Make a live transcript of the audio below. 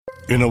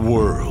In a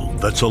world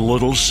that's a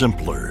little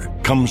simpler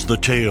comes the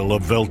tale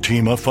of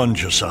Veltima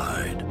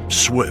fungicide.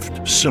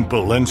 Swift,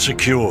 simple, and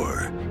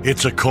secure.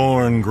 It's a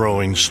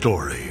corn-growing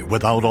story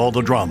without all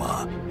the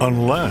drama.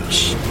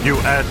 Unless you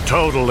add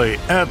totally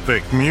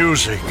epic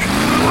music.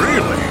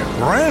 Really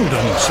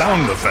random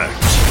sound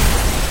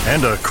effects.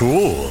 And a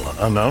cool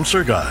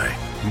announcer guy.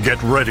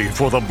 Get ready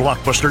for the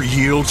blockbuster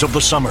yields of the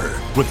summer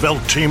with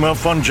Veltima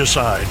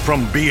fungicide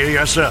from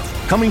BASF.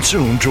 Coming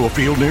soon to a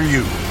field near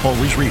you.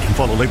 Always read and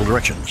follow label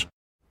directions.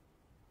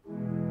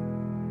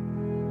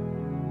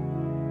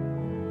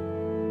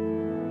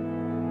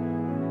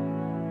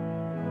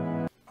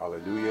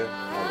 Hallelujah,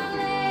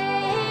 hallelujah.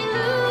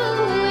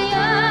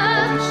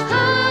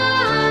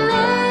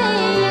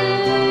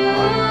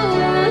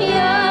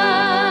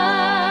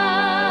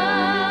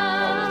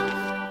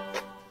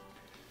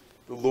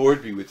 The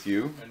Lord be with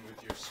you. And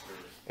with your spirit.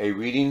 A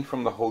reading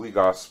from the Holy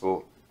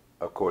Gospel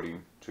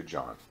according to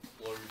John.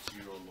 Glory to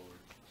you, O Lord.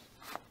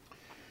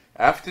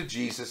 After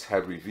Jesus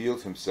had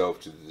revealed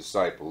himself to the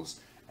disciples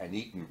and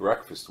eaten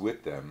breakfast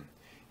with them,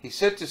 he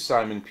said to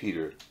Simon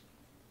Peter,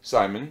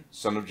 "Simon,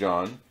 son of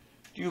John,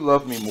 do you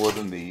love me more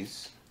than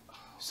these?"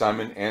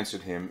 Simon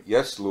answered him,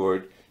 "Yes,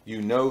 Lord,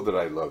 you know that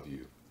I love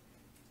you."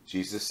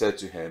 Jesus said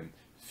to him,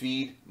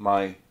 "Feed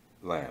my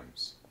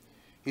lambs."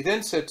 He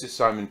then said to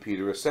Simon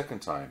Peter a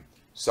second time,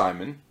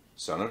 "Simon,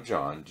 son of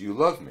John, do you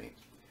love me?"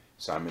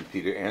 Simon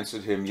Peter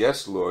answered him,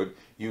 "Yes, Lord,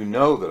 you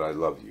know that I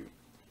love you."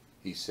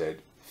 He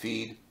said,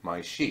 "Feed my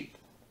sheep."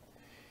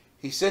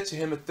 He said to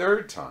him a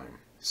third time,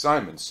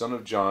 "Simon, son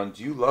of John,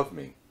 do you love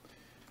me?"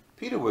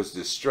 Peter was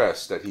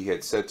distressed that he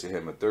had said to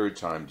him a third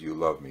time, "Do you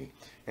love me?"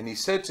 And he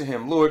said to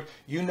him, "Lord,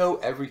 you know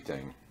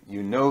everything.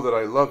 You know that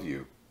I love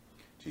you."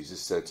 Jesus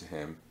said to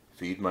him,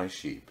 "Feed my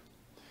sheep.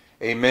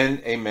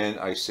 Amen, amen,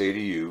 I say to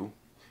you,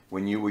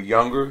 when you were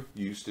younger,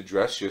 you used to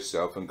dress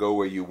yourself and go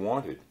where you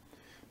wanted.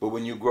 But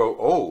when you grow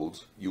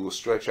old, you will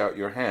stretch out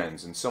your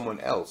hands, and someone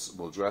else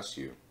will dress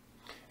you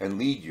and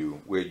lead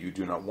you where you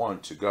do not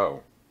want to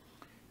go."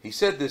 He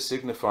said this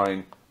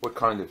signifying what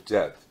kind of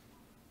death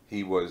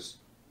he would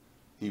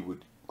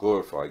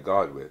glorify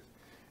God with.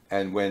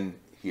 And when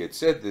he had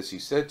said this, he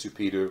said to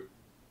Peter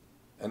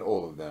and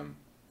all of them,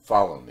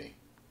 "Follow me."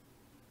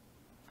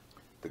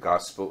 The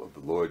Gospel of the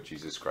Lord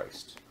Jesus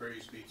Christ.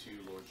 Praise be to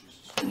you, Lord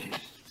Jesus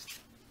Christ.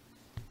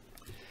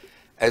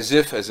 As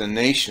if as a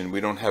nation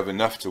we don't have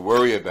enough to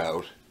worry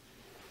about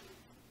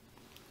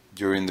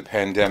during the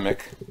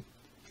pandemic,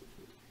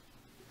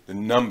 the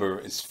number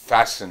is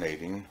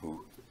fascinating,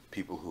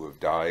 people who have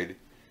died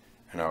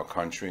in our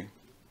country.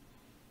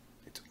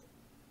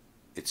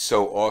 It's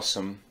so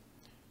awesome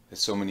that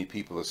so many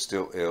people are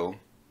still ill.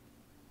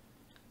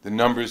 The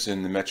numbers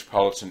in the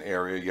metropolitan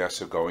area,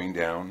 yes, are going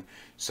down.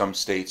 Some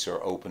states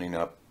are opening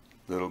up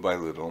little by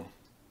little.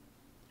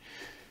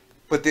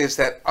 But there's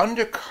that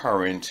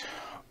undercurrent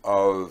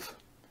of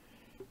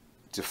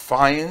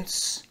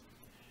defiance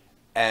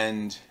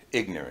and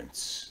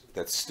ignorance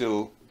that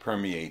still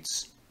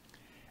permeates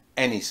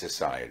any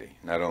society,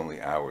 not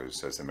only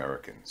ours as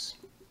Americans.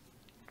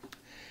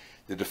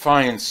 The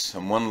defiance,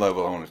 on one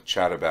level, I want to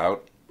chat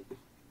about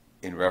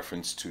in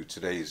reference to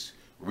today's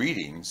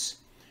readings,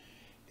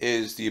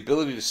 is the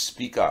ability to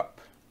speak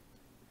up.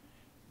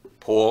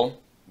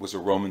 Paul was a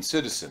Roman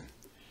citizen.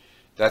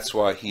 That's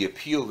why he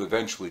appealed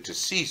eventually to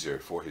Caesar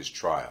for his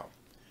trial.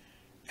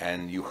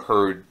 And you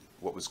heard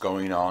what was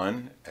going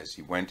on as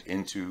he went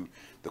into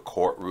the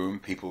courtroom.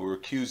 People were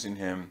accusing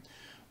him,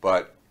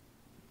 but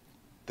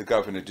the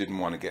governor didn't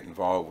want to get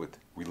involved with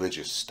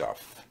religious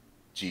stuff.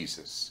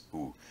 Jesus,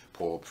 who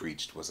Paul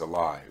preached, was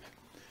alive.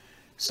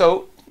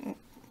 So,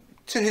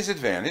 to his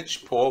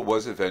advantage, Paul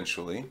was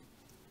eventually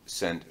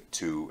sent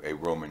to a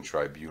Roman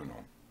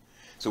tribunal.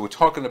 So we're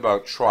talking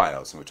about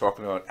trials, and we're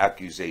talking about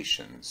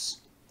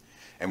accusations,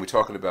 and we're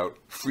talking about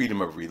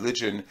freedom of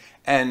religion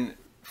and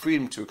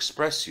freedom to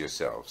express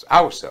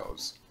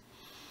ourselves.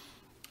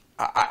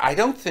 I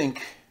don't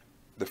think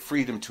the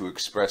freedom to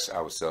express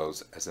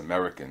ourselves as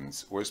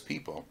Americans or as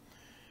people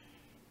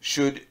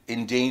should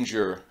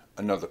endanger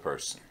another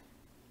person.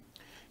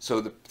 So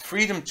the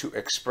freedom to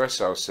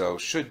express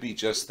ourselves should be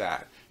just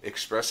that.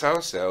 Express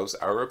ourselves,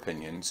 our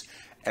opinions,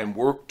 and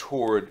work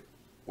toward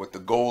what the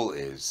goal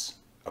is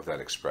of that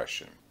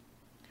expression.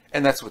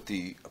 And that's what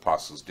the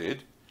apostles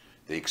did.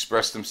 They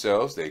expressed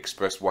themselves, they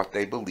expressed what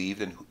they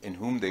believed, in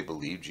whom they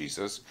believed,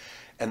 Jesus,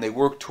 and they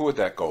worked toward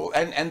that goal.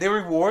 And their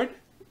reward?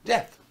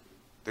 Death.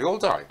 They all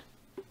died.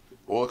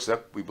 All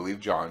except, we believe,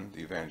 John,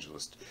 the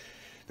evangelist.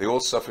 They all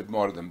suffered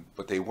martyrdom,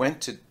 but they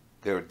went to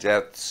their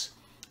deaths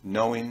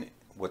knowing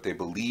what they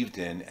believed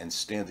in and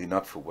standing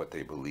up for what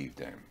they believed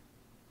in.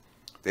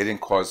 They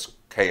didn't cause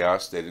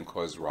chaos, they didn't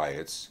cause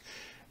riots.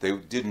 They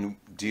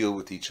didn't deal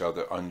with each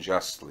other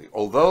unjustly.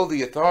 Although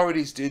the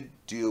authorities did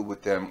deal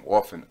with them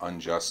often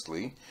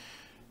unjustly.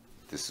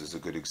 This is a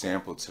good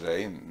example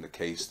today in the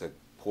case that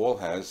Paul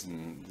has,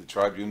 and the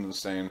tribunal is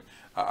saying,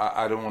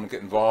 I don't want to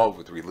get involved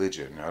with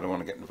religion. I don't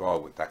want to get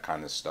involved with that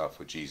kind of stuff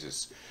with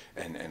Jesus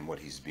and what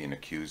he's being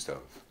accused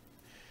of.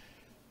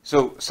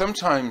 So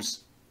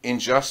sometimes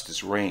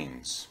injustice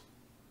reigns.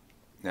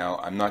 Now,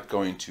 I'm not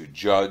going to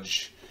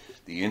judge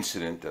the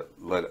incident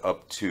that led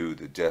up to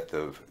the death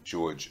of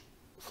George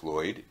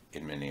Floyd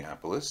in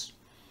Minneapolis.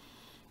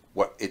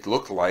 What it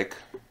looked like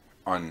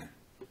on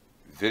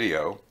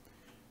video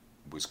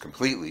was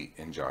completely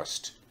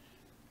unjust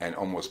and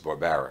almost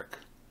barbaric,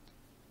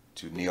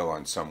 to kneel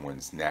on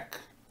someone's neck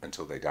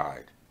until they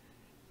died.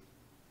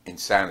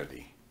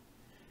 Insanity.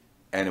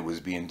 And it was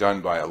being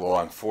done by a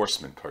law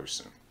enforcement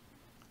person.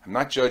 I'm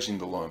not judging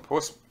the law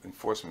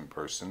enforcement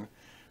person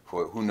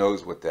for who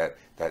knows what that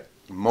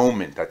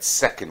moment, that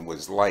second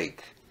was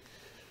like.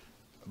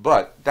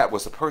 But that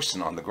was a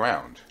person on the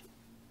ground.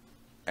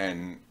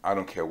 And I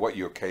don't care what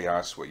your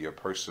chaos, what your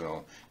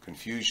personal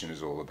confusion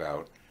is all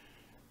about.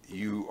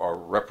 You are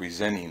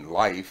representing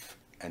life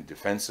and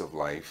defense of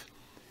life,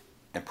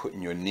 and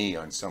putting your knee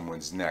on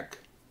someone's neck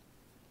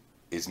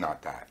is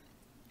not that.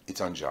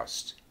 It's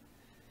unjust.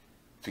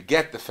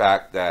 Forget the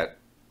fact that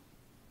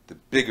the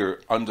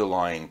bigger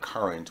underlying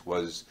current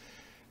was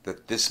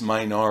that this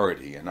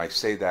minority, and I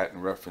say that in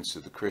reference to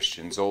the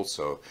Christians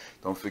also,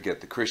 don't forget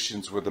the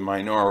Christians were the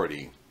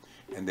minority,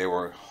 and they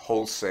were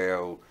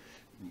wholesale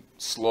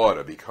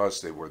slaughter because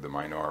they were the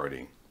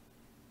minority.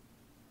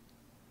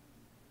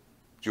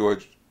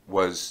 George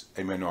was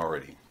a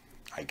minority,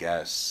 I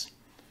guess.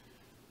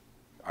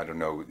 I don't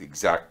know the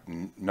exact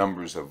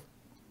numbers of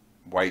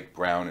white,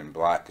 brown, and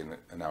black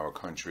in our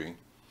country,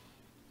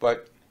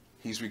 but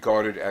he's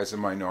regarded as a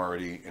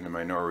minority in a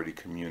minority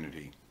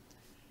community.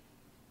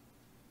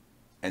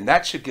 And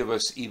that should give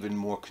us even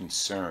more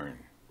concern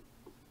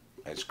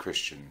as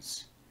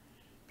Christians,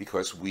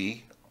 because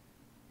we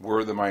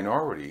were the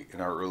minority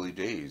in our early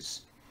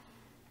days.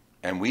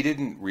 And we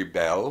didn't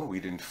rebel, we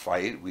didn't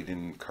fight, we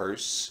didn't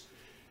curse.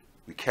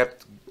 We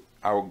kept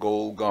our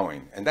goal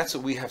going. And that's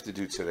what we have to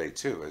do today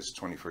too as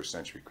 21st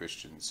century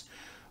Christians.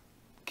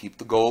 Keep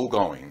the goal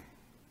going.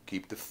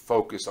 Keep the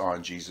focus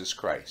on Jesus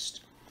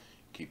Christ.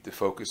 Keep the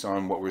focus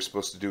on what we're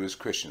supposed to do as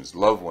Christians.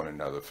 Love one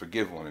another,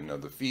 forgive one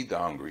another, feed the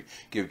hungry,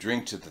 give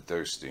drink to the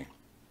thirsty.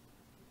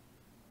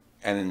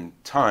 And in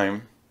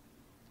time,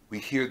 we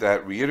hear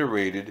that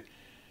reiterated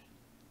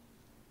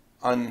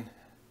on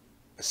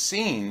a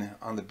scene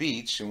on the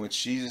beach in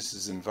which Jesus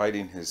is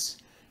inviting his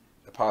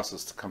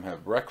apostles to come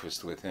have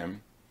breakfast with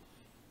him.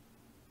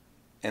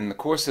 In the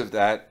course of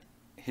that,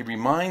 he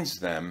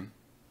reminds them,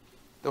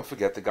 don't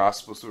forget the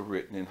Gospels were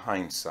written in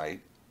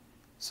hindsight,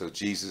 so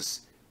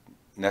Jesus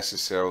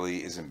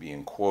necessarily isn't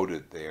being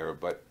quoted there,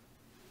 but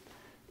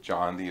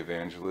John the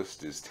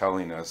evangelist is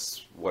telling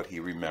us what he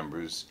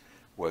remembers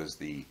was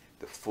the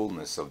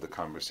fullness of the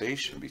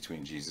conversation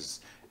between Jesus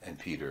and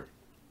Peter.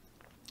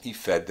 He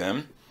fed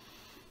them,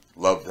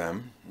 loved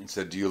them, and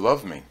said, "Do you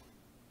love me?"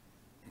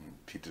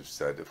 And Peter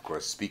said, of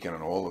course, speaking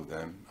on all of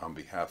them, on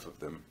behalf of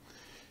them,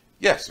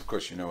 "Yes, of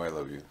course, you know I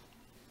love you."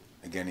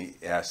 Again, he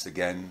asked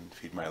again,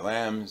 "Feed my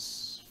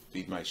lambs,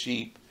 feed my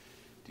sheep.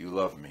 Do you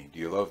love me? Do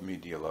you love me?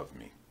 Do you love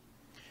me?"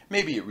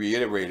 Maybe it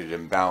reiterated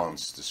and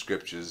balanced the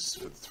scriptures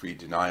for the three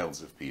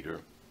denials of Peter.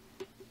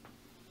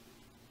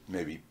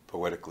 Maybe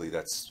poetically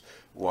that's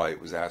why it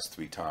was asked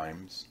 3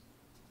 times.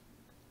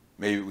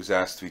 Maybe it was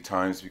asked 3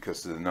 times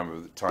because of the number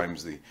of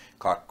times the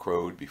cock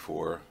crowed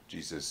before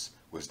Jesus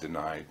was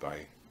denied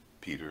by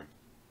Peter.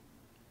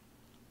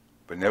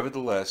 But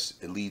nevertheless,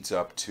 it leads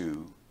up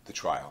to the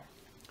trial.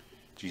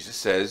 Jesus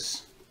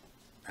says,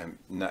 and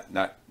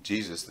not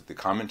Jesus, that the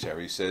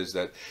commentary says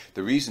that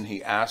the reason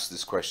he asked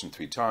this question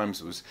 3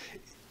 times was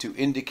to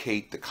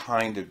indicate the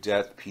kind of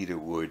death Peter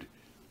would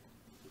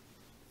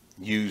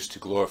use to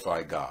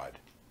glorify God.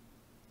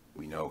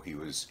 We know he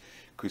was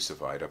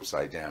crucified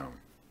upside down.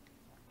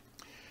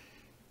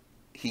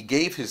 He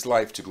gave his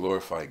life to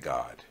glorify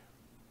God.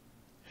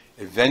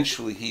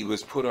 Eventually he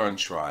was put on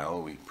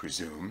trial, we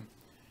presume.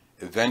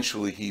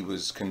 Eventually he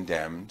was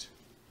condemned.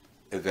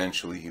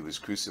 Eventually he was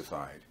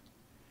crucified.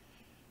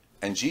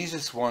 And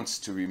Jesus wants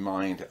to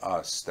remind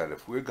us that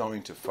if we're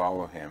going to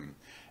follow him,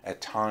 at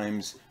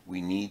times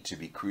we need to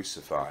be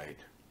crucified.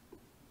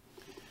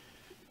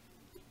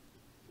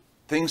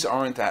 Things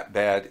aren't that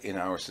bad in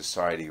our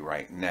society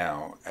right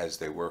now as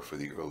they were for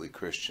the early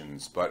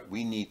Christians, but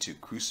we need to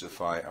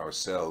crucify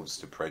ourselves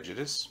to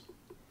prejudice.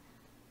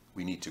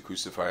 We need to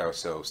crucify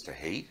ourselves to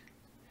hate.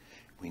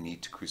 We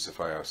need to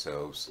crucify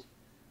ourselves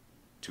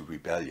to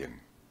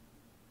rebellion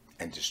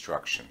and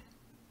destruction.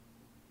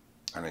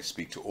 And I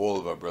speak to all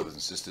of our brothers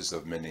and sisters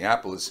of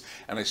Minneapolis,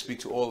 and I speak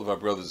to all of our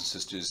brothers and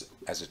sisters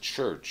as a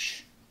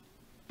church.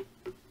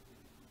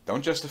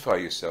 Don't justify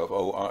yourself,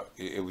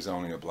 it was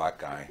only a black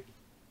guy.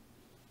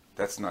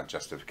 That's not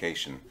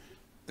justification.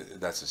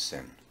 That's a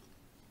sin.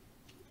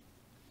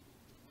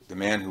 The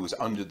man who is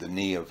under the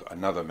knee of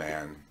another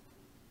man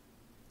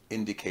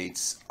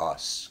indicates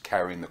us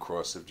carrying the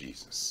cross of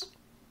Jesus.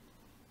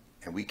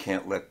 And we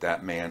can't let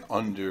that man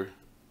on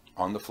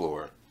the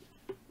floor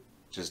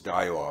just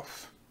die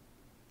off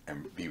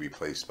and be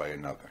replaced by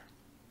another.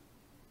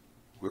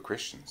 We're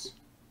Christians.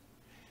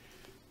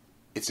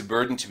 It's a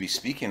burden to be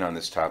speaking on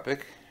this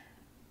topic,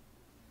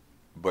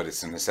 but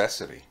it's a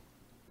necessity.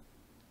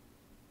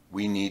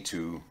 We need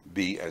to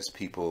be, as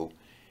people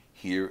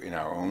here in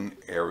our own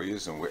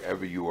areas and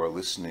wherever you are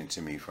listening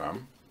to me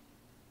from,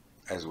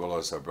 as well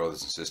as our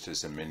brothers and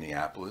sisters in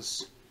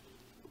Minneapolis.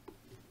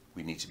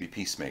 We need to be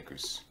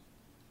peacemakers.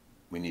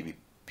 We need to be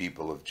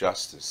people of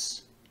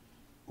justice.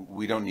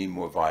 We don't need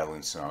more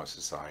violence in our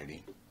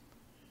society.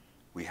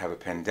 We have a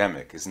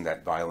pandemic. Isn't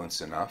that violence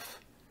enough?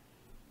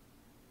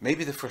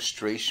 Maybe the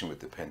frustration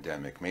with the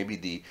pandemic,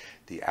 maybe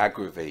the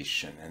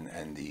aggravation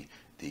and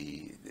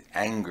the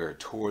anger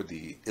toward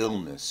the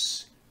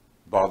illness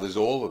bothers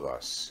all of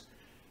us.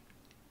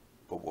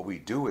 But what we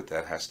do with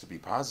that has to be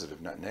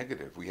positive, not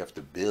negative. We have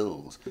to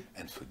build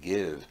and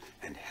forgive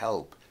and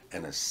help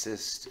and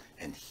assist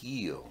and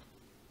heal.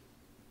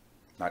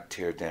 Not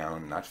tear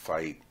down, not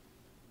fight,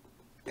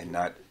 and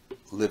not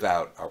live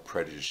out our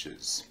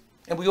prejudices.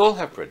 And we all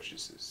have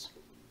prejudices.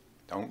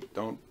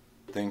 Don't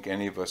think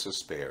any of us are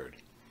spared.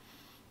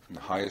 From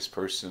the highest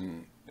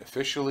person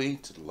officially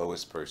to the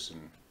lowest person,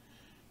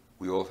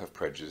 we all have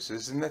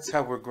prejudices, and that's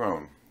how we're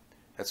grown.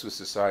 That's what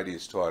society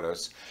has taught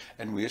us,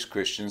 and we as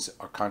Christians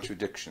are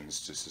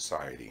contradictions to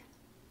society.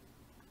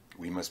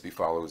 We must be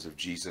followers of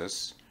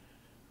Jesus,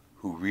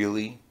 who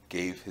really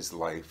gave his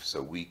life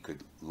so we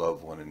could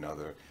love one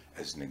another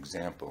as an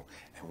example.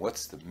 And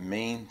what's the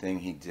main thing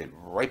he did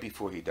right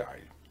before he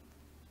died?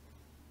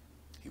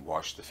 He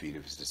washed the feet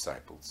of his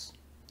disciples.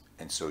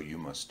 And so you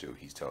must do,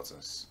 he tells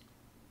us.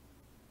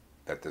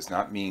 That does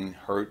not mean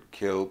hurt,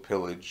 kill,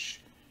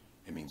 pillage.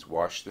 It means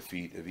wash the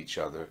feet of each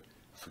other,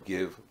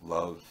 forgive,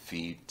 love,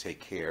 feed, take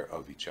care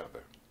of each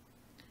other.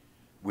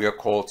 We are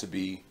called to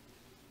be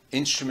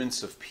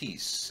instruments of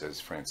peace, as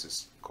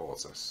Francis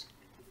calls us.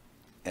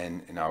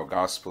 And in our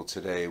gospel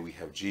today, we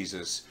have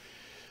Jesus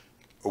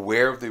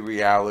aware of the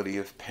reality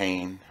of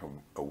pain,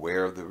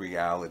 aware of the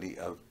reality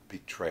of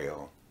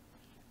betrayal,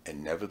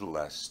 and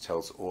nevertheless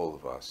tells all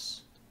of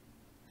us,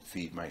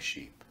 feed my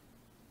sheep.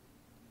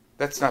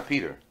 That's not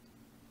Peter.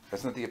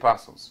 That's not the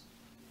apostles.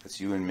 That's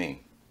you and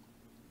me.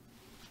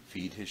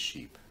 Feed his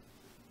sheep.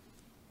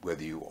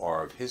 Whether you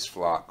are of his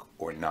flock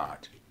or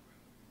not,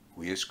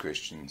 we as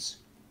Christians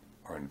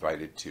are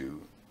invited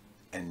to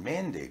and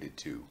mandated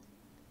to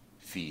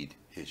feed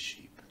his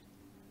sheep.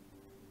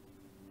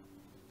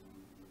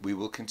 We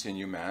will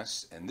continue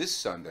Mass, and this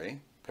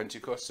Sunday,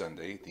 Pentecost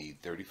Sunday, the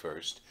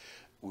 31st,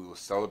 we will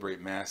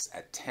celebrate Mass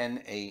at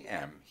 10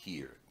 a.m.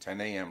 here, 10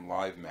 a.m.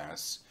 live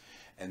Mass,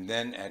 and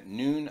then at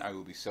noon I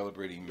will be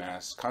celebrating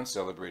Mass,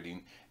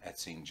 concelebrating at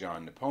St.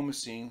 John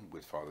Nepomucene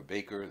with Father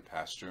Baker, the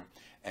pastor,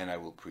 and I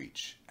will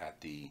preach at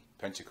the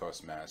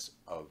Pentecost Mass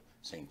of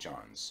St.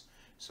 John's.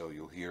 So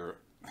you'll hear,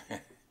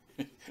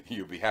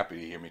 you'll be happy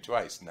to hear me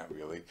twice, not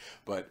really,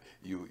 but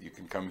you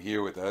can come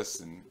here with us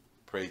and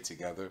pray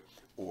together,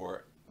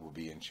 or we'll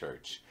be in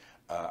church.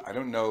 I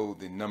don't know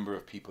the number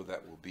of people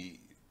that will be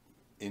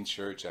in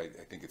church. I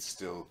think it's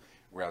still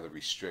rather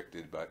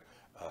restricted, but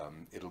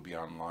it'll be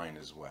online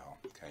as well.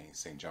 Okay,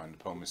 St. John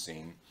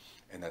Nepomucene,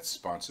 and that's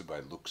sponsored by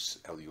Lux,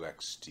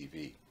 Lux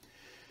TV.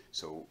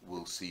 So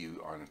we'll see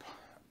you on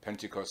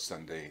Pentecost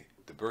Sunday,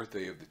 the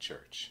birthday of the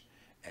church.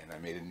 And I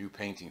made a new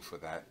painting for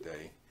that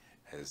day.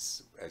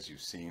 As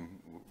you've seen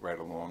right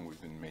along,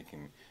 we've been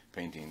making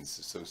paintings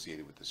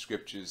associated with the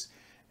scriptures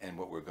and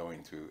what we're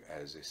going through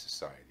as a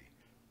society.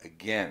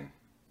 Again,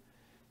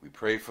 we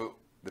pray for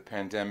the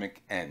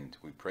pandemic end.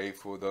 We pray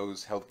for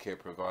those healthcare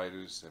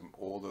providers and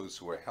all those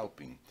who are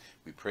helping.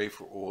 We pray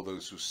for all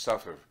those who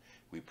suffer.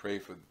 We pray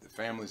for the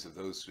families of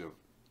those who have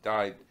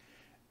died.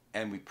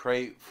 And we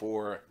pray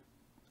for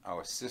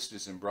our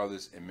sisters and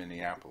brothers in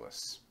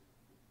Minneapolis.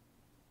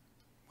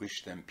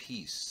 Wish them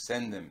peace.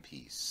 Send them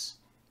peace.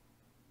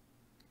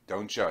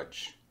 Don't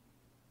judge.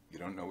 You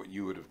don't know what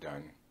you would have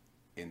done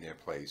in their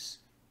place.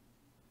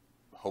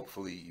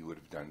 Hopefully you would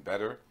have done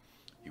better.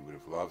 You would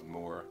have loved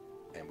more.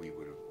 And we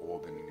would have all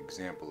been an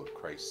example of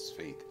Christ's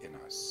faith in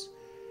us.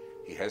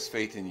 He has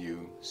faith in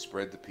you.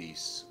 Spread the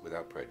peace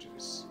without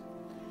prejudice.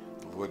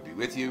 The Lord be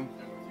with you.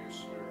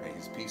 May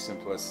his peace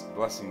and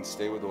blessings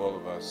stay with all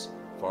of us,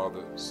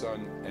 Father,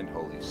 Son, and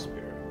Holy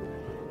Spirit.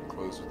 We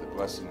close with the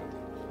blessing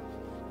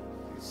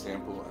of the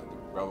sample and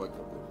the relic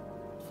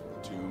of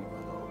the tomb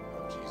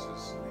of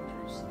Jesus in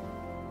Jerusalem.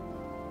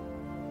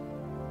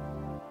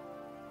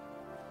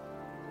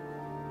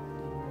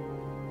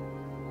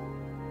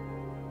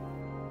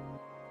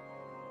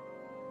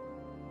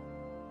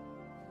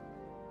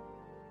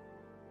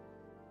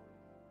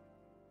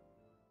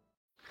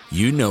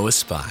 You know a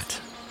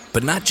spot,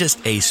 but not just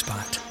a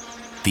spot,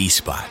 the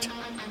spot.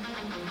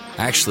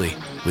 Actually,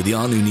 with the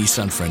all-new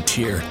Nissan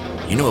Frontier,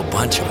 you know a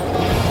bunch of them.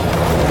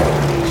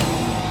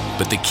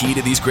 But the key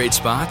to these great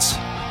spots?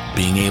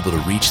 Being able to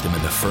reach them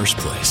in the first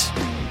place.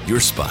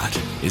 Your spot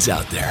is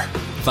out there.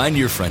 Find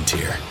your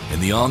Frontier in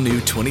the all-new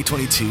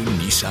 2022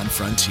 Nissan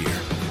Frontier.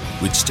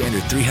 With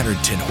standard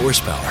 310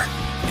 horsepower,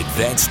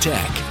 advanced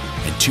tech,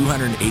 and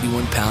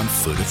 281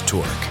 pound-foot of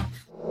torque.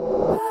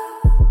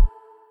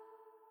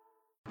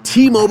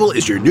 T-Mobile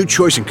is your new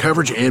choice in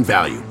coverage and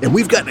value, and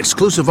we've got an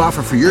exclusive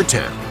offer for your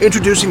town.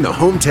 Introducing the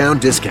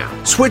Hometown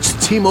Discount. Switch to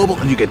T-Mobile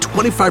and you get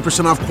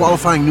 25% off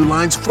qualifying new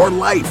lines for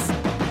life.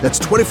 That's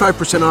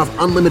 25% off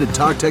unlimited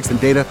talk, text, and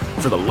data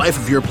for the life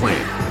of your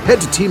plan. Head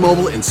to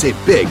T-Mobile and save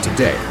big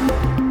today.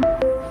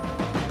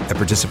 At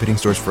participating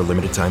stores for a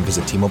limited time,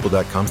 visit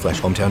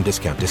T-Mobile.com/hometown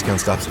discount.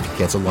 Discount stops if you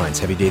cancel lines.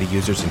 Heavy data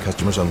users and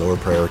customers on lower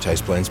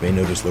prioritized plans may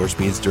notice lower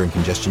speeds during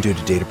congestion due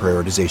to data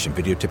prioritization.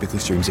 Video typically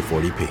streams at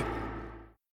 480p.